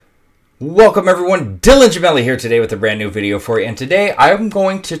Welcome everyone, Dylan Gemelli here today with a brand new video for you, and today I'm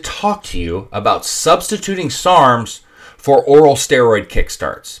going to talk to you about substituting SARMs for oral steroid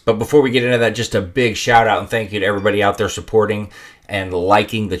kickstarts. But before we get into that, just a big shout out and thank you to everybody out there supporting and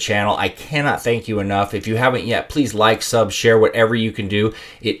liking the channel. I cannot thank you enough. If you haven't yet, please like, sub, share, whatever you can do.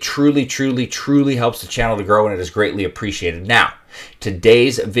 It truly helps the channel to grow, and it is greatly appreciated. Now,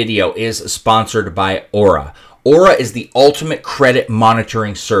 today's video is sponsored by Aura. Aura is the ultimate credit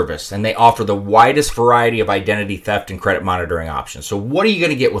monitoring service, and they offer the widest variety of identity theft and credit monitoring options. So what are you going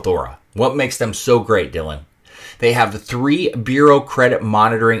to get with Aura? What makes them so great, Dylan? They have the 3 bureau credit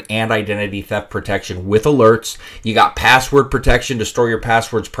monitoring and identity theft protection with alerts. You got password protection to store your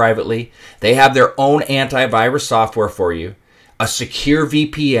passwords privately. They have their own antivirus software for you, a secure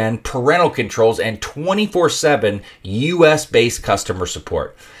VPN, parental controls, and 24/7 US-based customer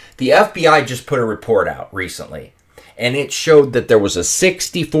support. The FBI just put a report out recently, and it showed that there was a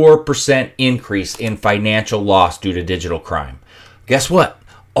 64% increase in financial loss due to digital crime. Guess what?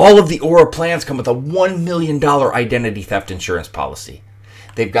 All of the Aura plans come with a $1 million identity theft insurance policy.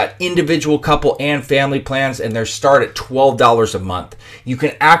 They've got individual, couple, and family plans, and they start at $12 a month. You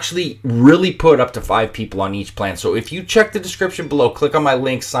can actually really put up to 5 people on each plan. So if you check the description below, click on my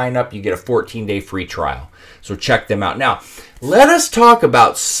link, sign up, you get a 14-day free trial. So check them out. Now, let us talk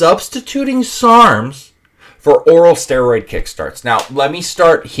about substituting SARMs for oral steroid kickstarts. Now, let me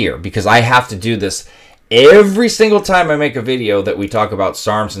start here because I have to do this every single time I make a video that we talk about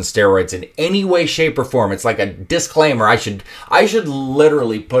SARMs and steroids in any way, shape, or form. It's like a disclaimer. I should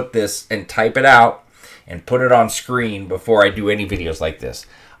literally put this and type it out and put it on screen before I do any videos like this.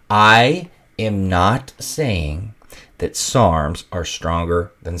 I am not saying that SARMs are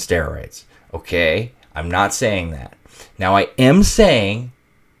stronger than steroids. Okay? I'm not saying that. Now, I am saying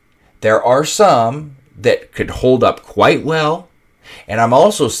there are some that could hold up quite well, and I'm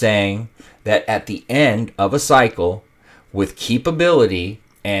also saying that at the end of a cycle, with keepability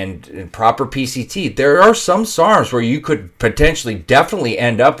and proper PCT, there are some SARMs where you could potentially definitely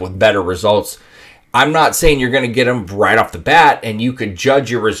end up with better results. I'm not saying you're going to get them right off the bat, and you could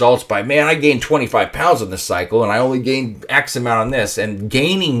judge your results by, man, I gained 25 pounds on this cycle, and I only gained X amount on this. And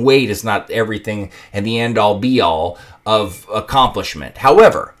gaining weight is not everything and the end-all, be-all of accomplishment.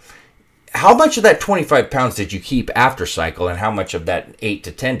 However, how much of that 25 pounds did you keep after cycle, and how much of that 8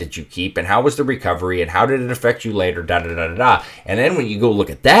 to 10 did you keep, and how was the recovery, and how did it affect you later, da-da-da-da-da. And then when you go look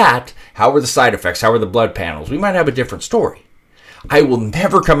at that, how were the side effects, how were the blood panels? We might have a different story. I will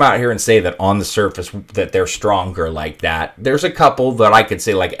never come out here and say that on the surface that they're stronger like that. There's a couple that I could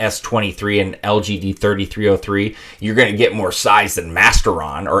say like S23 and LGD 3303. You're going to get more size than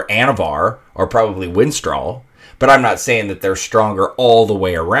Masteron or Anavar or probably Winstrol. But I'm not saying that they're stronger all the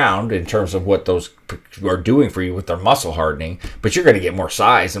way around in terms of what those are doing for you with their muscle hardening. But you're going to get more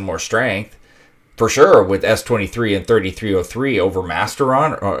size and more strength for sure with S23 and 3303 over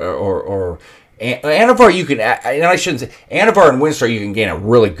Masteron or Anavar. You can, and I shouldn't say Anavar and Winstrol, you can gain a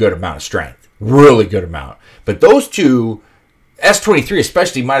really good amount of strength, really good amount. But those two, S23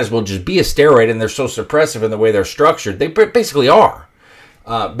 especially, might as well just be a steroid, and they're so suppressive in the way they're structured. They basically are.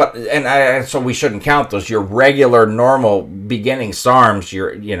 So we shouldn't count those. Your regular, normal beginning SARMs,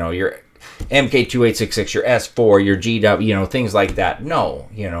 your MK2866, your S4, your GW, things like that. No.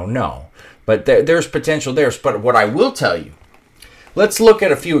 But there's potential there. But what I will tell you, let's look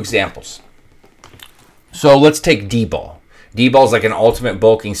at a few examples. So let's take D-Bol. D-Bol is like an ultimate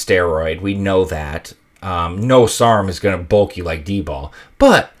bulking steroid. We know that. No SARM is going to bulk you like D-Bol.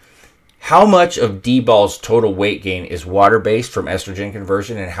 But how much of D-Bol's total weight gain is water-based from estrogen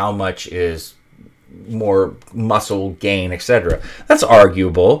conversion, and how much is more muscle gain, etc.? That's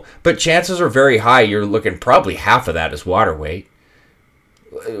arguable, but chances are very high you're looking probably half of that is water weight.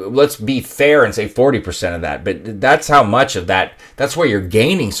 Let's be fair and say 40% of that, but that's how much of that. That's why you're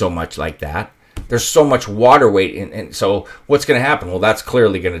gaining so much like that. There's so much water weight, and so what's going to happen? Well, that's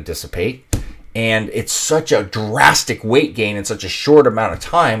clearly going to dissipate. And it's such a drastic weight gain in such a short amount of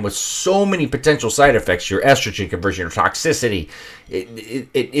time with so many potential side effects, your estrogen conversion, your toxicity.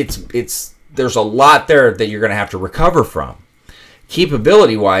 There's a lot there that you're going to have to recover from.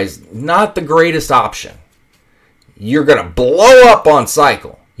 Keepability-wise, not the greatest option. You're going to blow up on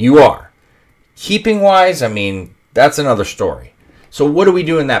cycle. You are. Keeping-wise, I mean, that's another story. So what do we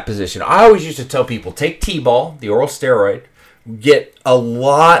do in that position? I always used to tell people, take T-Bol, the oral steroid, get a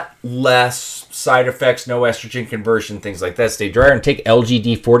lot less side effects, no estrogen conversion, things like that. Stay drier, and take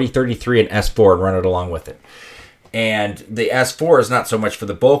LGD 4033 and S4 and run it along with it. And the S4 is not so much for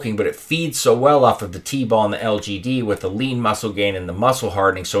the bulking, but it feeds so well off of the T-ball and the LGD with the lean muscle gain and the muscle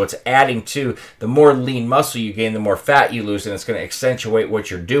hardening. So it's adding to, the more lean muscle you gain, the more fat you lose, and it's going to accentuate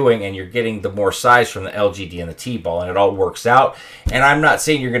what you're doing, and you're getting the more size from the LGD and the T-ball, and it all works out. And I'm not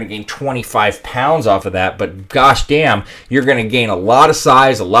saying you're going to gain 25 pounds off of that, but gosh damn, you're going to gain a lot of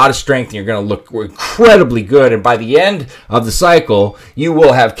size, a lot of strength, and you're going to look incredibly good. And by the end of the cycle, you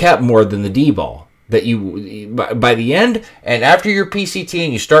will have kept more than the D-ball. That you, by the end, and after your PCT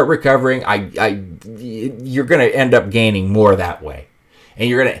and you start recovering, you're going to end up gaining more that way. And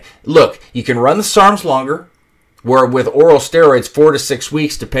you're going to, look, you can run the SARMs longer, where with oral steroids, 4 to 6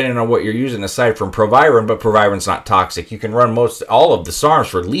 weeks, depending on what you're using, aside from Proviron, but Proviron's not toxic. You can run all of the SARMs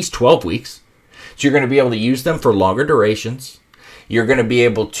for at least 12 weeks. So you're going to be able to use them for longer durations. You're going to be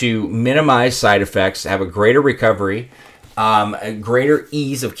able to minimize side effects, have a greater recovery, a greater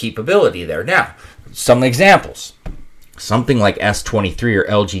ease of keepability there. Now, some examples. Something like S23 or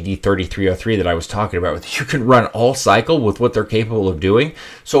LGD 3303 that I was talking about, you can run all cycle with what they're capable of doing.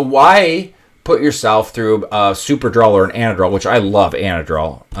 So why put yourself through a Superdrol or an Anadrol, which I love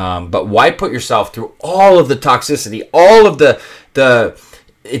Anadrol, but why put yourself through all of the toxicity, all of the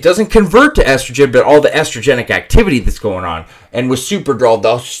it doesn't convert to estrogen, but all the estrogenic activity that's going on. And with Superdrol,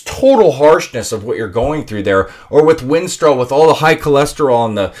 the total harshness of what you're going through there, or with Winstrol, with all the high cholesterol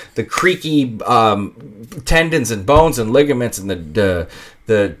and the creaky tendons and bones and ligaments and the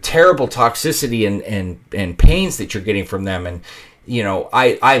terrible toxicity and pains that you're getting from them. And you know,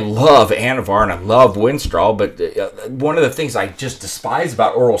 I love Anavar and I love Winstrol, but one of the things I just despise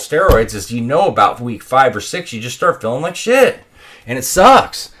about oral steroids is, about week 5 or 6, you just start feeling like shit. And it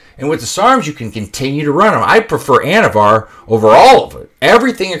sucks. And with the SARMs, you can continue to run them. I prefer Anavar over all of it.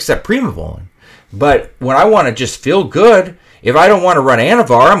 Everything except Primobolan. But when I want to just feel good, if I don't want to run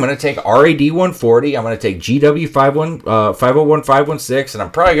Anavar, I'm going to take RAD 140. I'm going to take GW 501516. And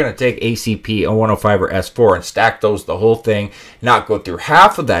I'm probably going to take ACP 0105 or S4 and stack those the whole thing. Not go through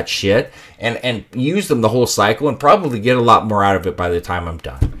half of that shit. And use them the whole cycle. And probably get a lot more out of it by the time I'm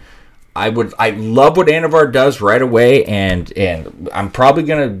done. I love what Anavar does right away, and I'm probably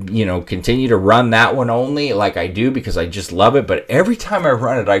gonna continue to run that one only like I do because I just love it. But every time I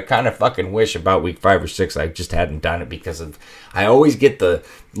run it, I kind of fucking wish about week 5 or 6 I just hadn't done it, because I always get the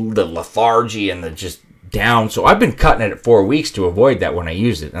lethargy and the just down. So I've been cutting it at 4 weeks to avoid that when I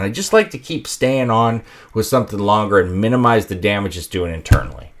use it, and I just like to keep staying on with something longer and minimize the damage it's doing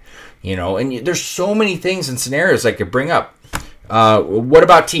internally. And there's so many things and scenarios I could bring up. What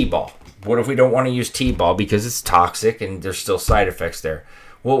about T-ball? What if we don't want to use T-ball because it's toxic and there's still side effects there?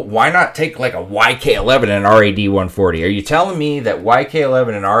 Well, why not take like a YK11 and RAD 140? Are you telling me that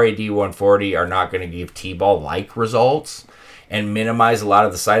YK11 and RAD 140 are not going to give T-ball-like results and minimize a lot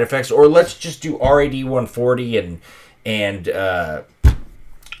of the side effects? Or let's just do RAD 140 and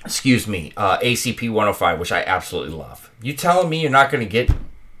ACP 105, which I absolutely love. You telling me you're not going to get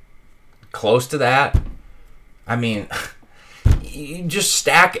close to that? I mean, you just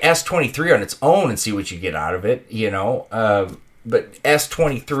stack S23 on its own and see what you get out of it, but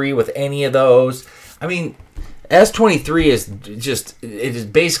S23 with any of those, I mean, S23 is just,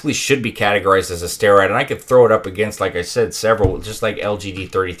 basically should be categorized as a steroid, and I could throw it up against, like I said, several, just like LGD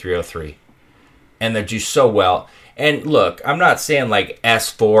 3303, and they do so well. And look, I'm not saying like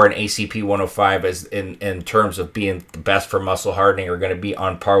S4 and ACP 105 as in terms of being the best for muscle hardening are going to be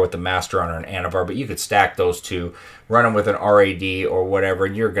on par with the Masteron or an Anavar, but you could stack those two, run them with an RAD or whatever,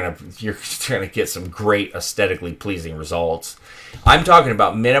 and you're gonna get some great aesthetically pleasing results. I'm talking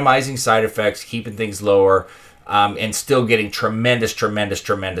about minimizing side effects, keeping things lower, and still getting tremendous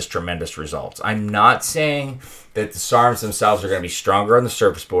results. I'm not saying that the SARMs themselves are going to be stronger on the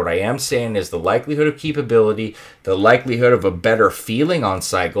surface, but what I am saying is the likelihood of keepability, the likelihood of a better feeling on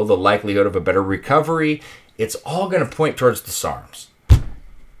cycle, the likelihood of a better recovery, it's all going to point towards the SARMs.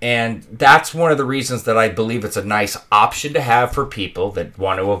 And that's one of the reasons that I believe it's a nice option to have for people that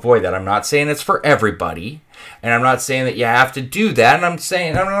want to avoid that. I'm not saying it's for everybody, and I'm not saying that you have to do that, and I'm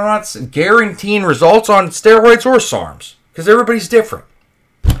not guaranteeing results on steroids or SARMs, because everybody's different.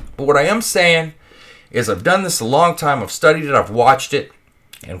 But what I am saying is I've done this a long time, I've studied it, I've watched it,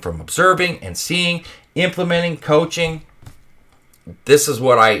 and from observing and seeing, implementing, coaching, this is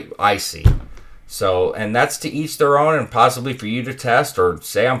what I see. So, and that's to each their own, and possibly for you to test or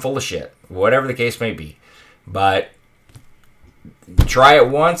say I'm full of shit, whatever the case may be. But try it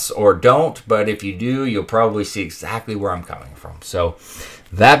once or don't, but if you do, you'll probably see exactly where I'm coming from. So,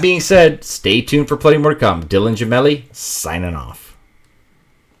 that being said, stay tuned for plenty more to come. Dylan Gemelli, signing off.